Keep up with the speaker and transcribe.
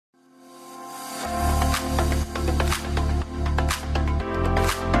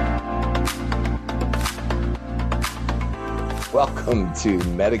Welcome to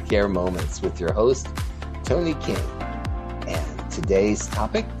Medicare Moments with your host, Tony King. And today's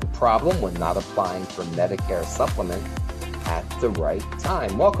topic, the problem when not applying for Medicare Supplement at the right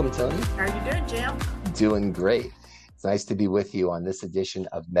time. Welcome, Tony. How are you doing, Jim? Doing great. It's nice to be with you on this edition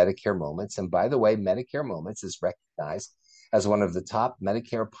of Medicare Moments. And by the way, Medicare Moments is recognized as one of the top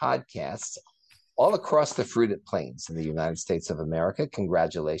Medicare podcasts all across the fruited plains in the United States of America.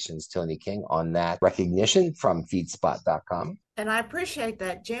 Congratulations, Tony King, on that recognition from feedspot.com. And I appreciate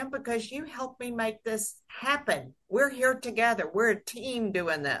that, Jim, because you helped me make this happen. We're here together. We're a team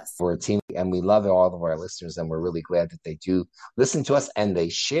doing this. We're a team, and we love all of our listeners, and we're really glad that they do listen to us and they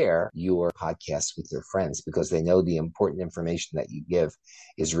share your podcast with their friends because they know the important information that you give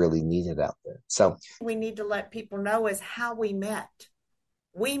is really needed out there. So we need to let people know is how we met.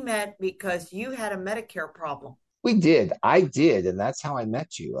 We met because you had a Medicare problem. We did. I did. And that's how I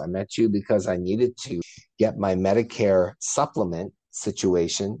met you. I met you because I needed to get my Medicare supplement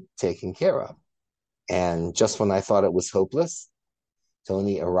situation taken care of. And just when I thought it was hopeless,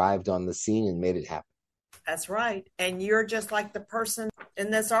 Tony arrived on the scene and made it happen. That's right. And you're just like the person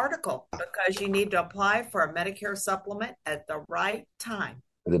in this article because you need to apply for a Medicare supplement at the right time.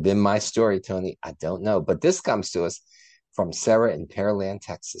 It would have been my story, Tony. I don't know. But this comes to us from Sarah in Pearland,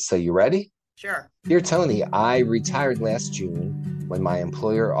 Texas. So you ready? Sure. Dear Tony, I retired last June when my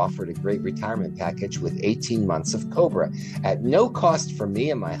employer offered a great retirement package with 18 months of COBRA at no cost for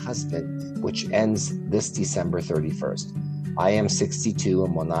me and my husband, which ends this December 31st. I am 62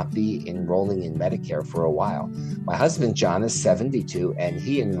 and will not be enrolling in Medicare for a while. My husband, John, is 72, and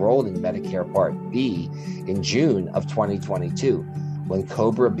he enrolled in Medicare Part B in June of 2022 when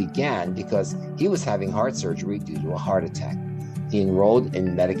COBRA began because he was having heart surgery due to a heart attack. He enrolled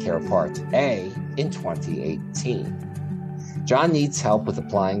in Medicare Part A in 2018. John needs help with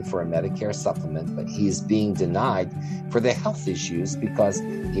applying for a Medicare supplement, but he is being denied for the health issues because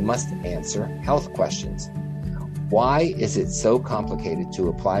he must answer health questions. Why is it so complicated to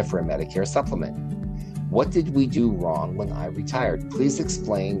apply for a Medicare supplement? What did we do wrong when I retired? Please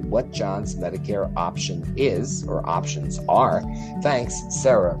explain what John's Medicare option is or options are. Thanks,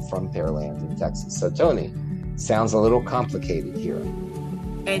 Sarah from Pearland in Texas. So, Tony, sounds a little complicated here.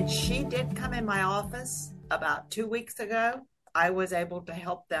 And she did come in my office about 2 weeks ago. I was able to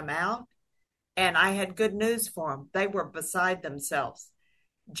help them out, and I had good news for them. They were beside themselves.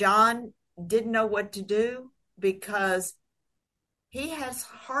 John didn't know what to do because he has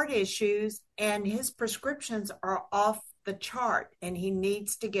heart issues and his prescriptions are off the chart, and he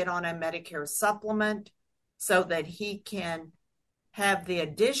needs to get on a Medicare supplement so that he can have the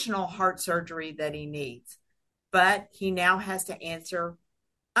additional heart surgery that he needs. But he now has to answer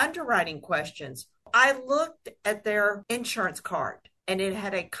underwriting questions. I looked at their insurance card and it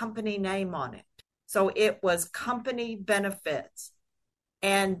had a company name on it. So it was company benefits.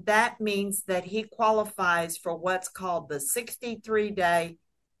 And that means that he qualifies for what's called the 63-day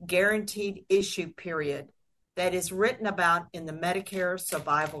guaranteed issue period that is written about in the Medicare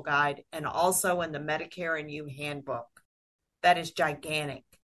Survival Guide and also in the Medicare and You Handbook. That is gigantic.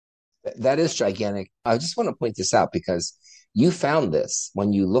 That is gigantic. I just want to point this out because you found this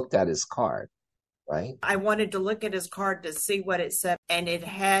when you looked at his card, right? I wanted to look at his card to see what it said, and it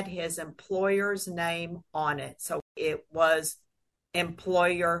had his employer's name on it. So it was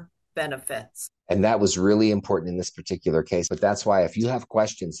employer benefits. And that was really important in this particular case. But that's why if you have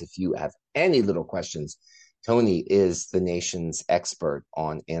questions, if you have any little questions, Tony is the nation's expert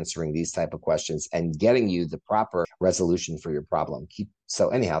on answering these type of questions and getting you the proper resolution for your problem. So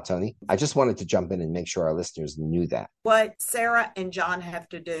anyhow, Tony, I just wanted to jump in and make sure our listeners knew that. What Sarah and John have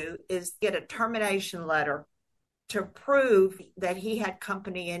to do is get a termination letter to prove that he had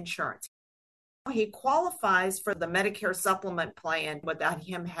company insurance. He qualifies for the Medicare supplement plan without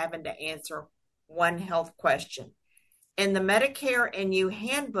him having to answer one health question. In the Medicare and You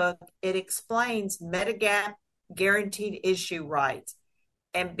Handbook, it explains Medigap guaranteed issue rights.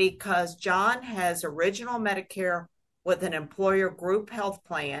 And because John has original Medicare with an employer group health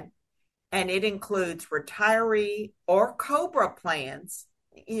plan, and it includes retiree or COBRA plans,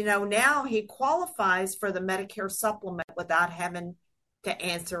 now he qualifies for the Medicare supplement without having to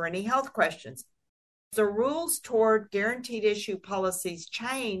answer any health questions. The rules toward guaranteed issue policies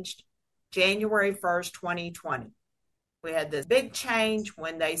changed January 1st, 2020. We had this big change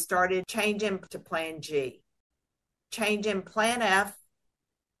when they started changing to Plan G, changing Plan F,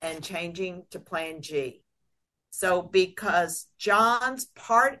 and changing to Plan G. So because John's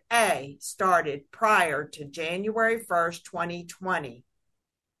Part A started prior to January 1st, 2020,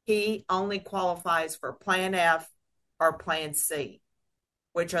 he only qualifies for Plan F or Plan C,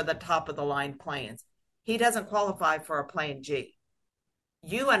 which are the top of the line plans. he doesn't qualify for a Plan G.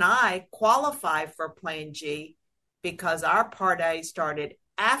 You and I qualify for Plan G because our Part A started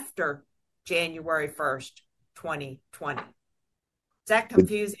after January 1st, 2020. Is that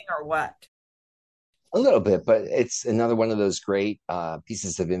confusing or what? A little bit, but it's another one of those great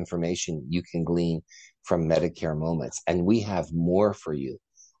pieces of information you can glean from Medicare Moments. And we have more for you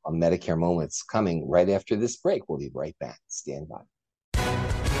on Medicare Moments coming right after this break. We'll be right back. Stand by.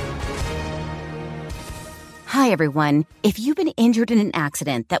 Hi, everyone. If you've been injured in an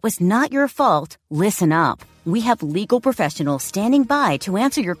accident that was not your fault, listen up. We have legal professionals standing by to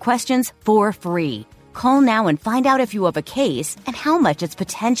answer your questions for free. Call now and find out if you have a case and how much it's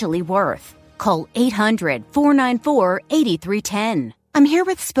potentially worth. Call 800-494-8310. I'm here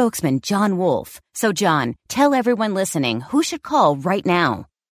with spokesman John Wolf. So, John, tell everyone listening who should call right now.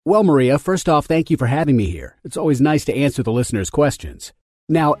 Well, Maria, first off, thank you for having me here. It's always nice to answer the listeners' questions.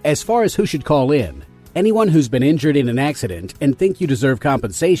 Now, as far as who should call in, anyone who's been injured in an accident and think you deserve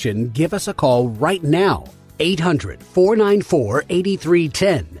compensation, give us a call right now.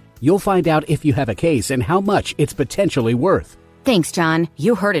 800-494-8310. You'll find out if you have a case and how much it's potentially worth. Thanks, John.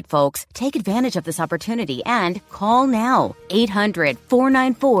 You heard it, folks. Take advantage of this opportunity and call now.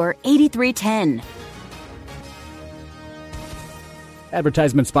 800-494-8310.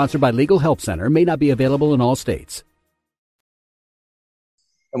 Advertisement sponsored by Legal Help Center. May not be available in all states.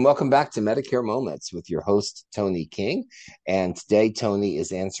 And welcome back to Medicare Moments with your host, Tony King. And today, Tony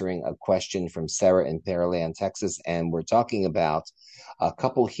is answering a question from Sarah in Pearland, Texas. And we're talking about a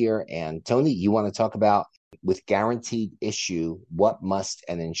couple here. And Tony, you want to talk about, with guaranteed issue, what must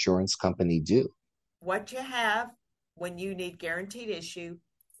an insurance company do? What you have when you need guaranteed issue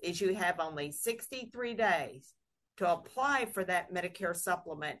is you have only 63 days to apply for that Medicare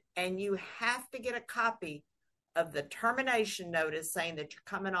supplement. And you have to get a copy of the termination notice saying that you're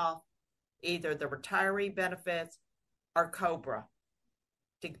coming off either the retiree benefits or COBRA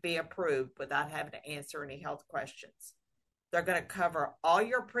to be approved without having to answer any health questions. They're going to cover all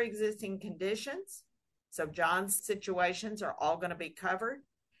your pre-existing conditions. So John's situations are all going to be covered,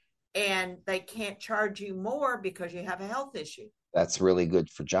 and they can't charge you more because you have a health issue. That's really good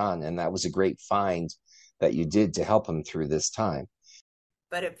for John. And that was a great find that you did to help him through this time.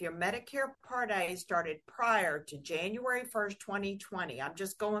 But if your Medicare Part A started prior to January 1st, 2020, I'm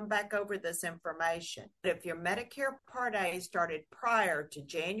just going back over this information. If your Medicare Part A started prior to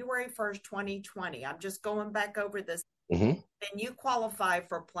January 1st, 2020, I'm just going back over this, then you qualify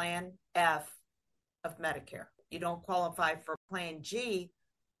for Plan F of Medicare. You don't qualify for Plan G,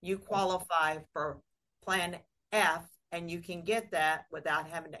 you qualify for Plan F, and you can get that without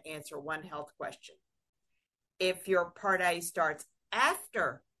having to answer one health question. If your Part A starts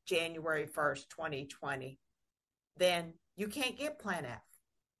after January 1st, 2020, then you can't get Plan F.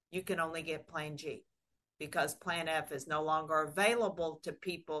 You can only get Plan G because Plan F is no longer available to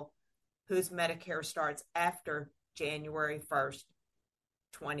people whose Medicare starts after January 1st,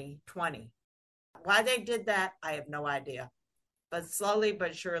 2020. Why they did that, I have no idea. But slowly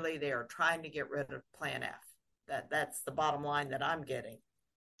but surely, they are trying to get rid of Plan F. That's the bottom line that I'm getting.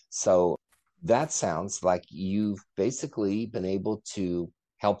 So that sounds like you've basically been able to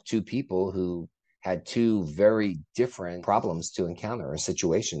help two people who had two very different problems to encounter or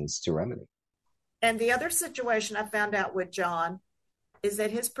situations to remedy. And the other situation I found out with John is that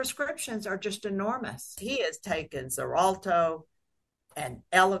his prescriptions are just enormous. He has taken Xarelto and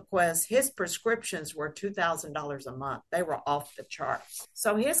Eliquis. His prescriptions were $2,000 a month. They were off the charts.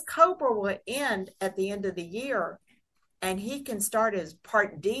 So his COBRA will end at the end of the year, and he can start his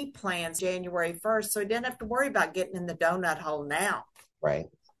Part D plans January 1st, so he didn't have to worry about getting in the donut hole now. Right.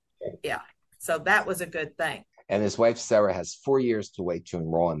 Yeah. So that was a good thing. And his wife, Sarah, has 4 years to wait to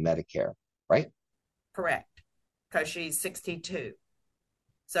enroll in Medicare, right? Correct. Because she's 62.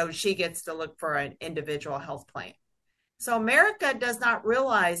 So she gets to look for an individual health plan. So America does not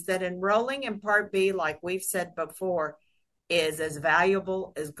realize that enrolling in Part B, like we've said before, is as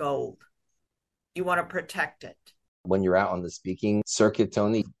valuable as gold. You want to protect it. When you're out on the speaking circuit,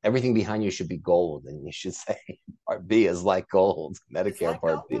 Tony, everything behind you should be gold. And you should say Part B is like gold. Medicare like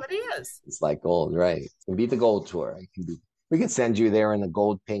Part gold. B. It is. It's like gold, right? It can be the gold tour. We can send you there in a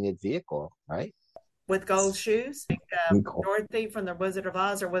gold painted vehicle, right? With gold shoes? Dorothy from the Wizard of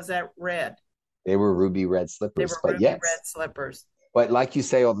Oz, or was that red? They were ruby red slippers. They were ruby red slippers. But like you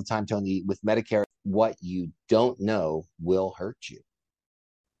say all the time, Tony, with Medicare, what you don't know will hurt you.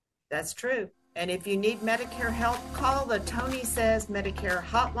 That's true. And if you need Medicare help, call the Tony Says Medicare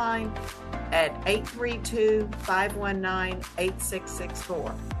hotline at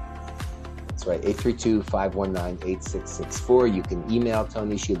 832-519-8664. That's right, 832-519-8664. You can email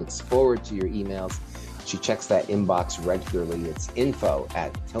Tony. She looks forward to your emails. She checks that inbox regularly. It's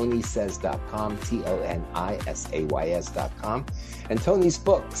info@tonysays.com, TONISAYS.com. And Tony's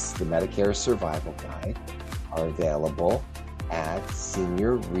books, The Medicare Survival Guide, are available at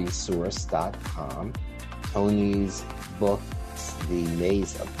seniorresource.com. Tony's books, The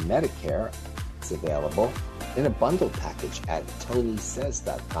Maze of Medicare, is available in a bundle package at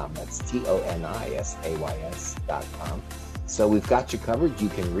tonysays.com. That's TONISAYS.com. So we've got you covered. You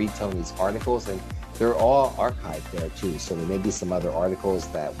can read Tony's articles, and they're all archived there too. So there may be some other articles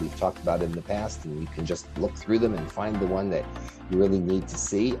that we've talked about in the past, and you can just look through them and find the one that you really need to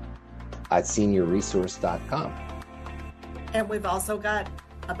see at seniorresource.com. And we've also got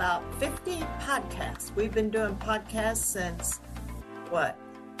about 50 podcasts. We've been doing podcasts since,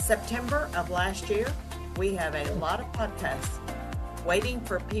 September of last year. We have a lot of podcasts waiting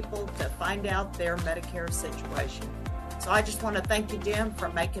for people to find out their Medicare situation. So I just want to thank you, Jim, for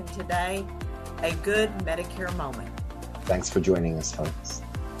making today a good Medicare moment. Thanks for joining us, folks.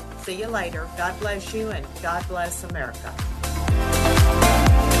 See you later. God bless you, and God bless America.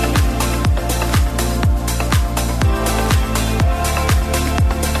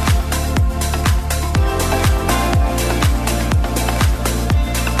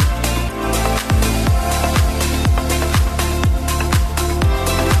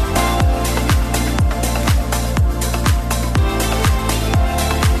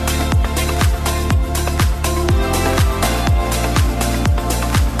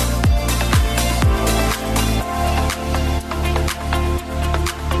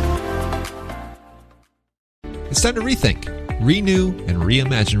 It's time to rethink, renew, and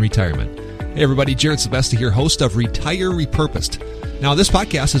reimagine retirement. Hey everybody, Jared Sebesta here, host of Retire Repurposed. Now this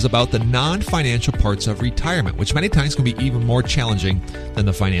podcast is about the non-financial parts of retirement, which many times can be even more challenging than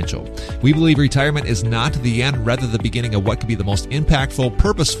the financial. We believe retirement is not the end, rather the beginning of what could be the most impactful,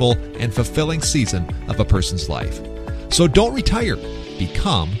 purposeful, and fulfilling season of a person's life. So don't retire,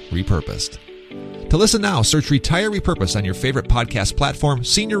 become repurposed. To listen now, search Retire Repurposed on your favorite podcast platform,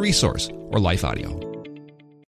 Senior Resource, or Life Audio.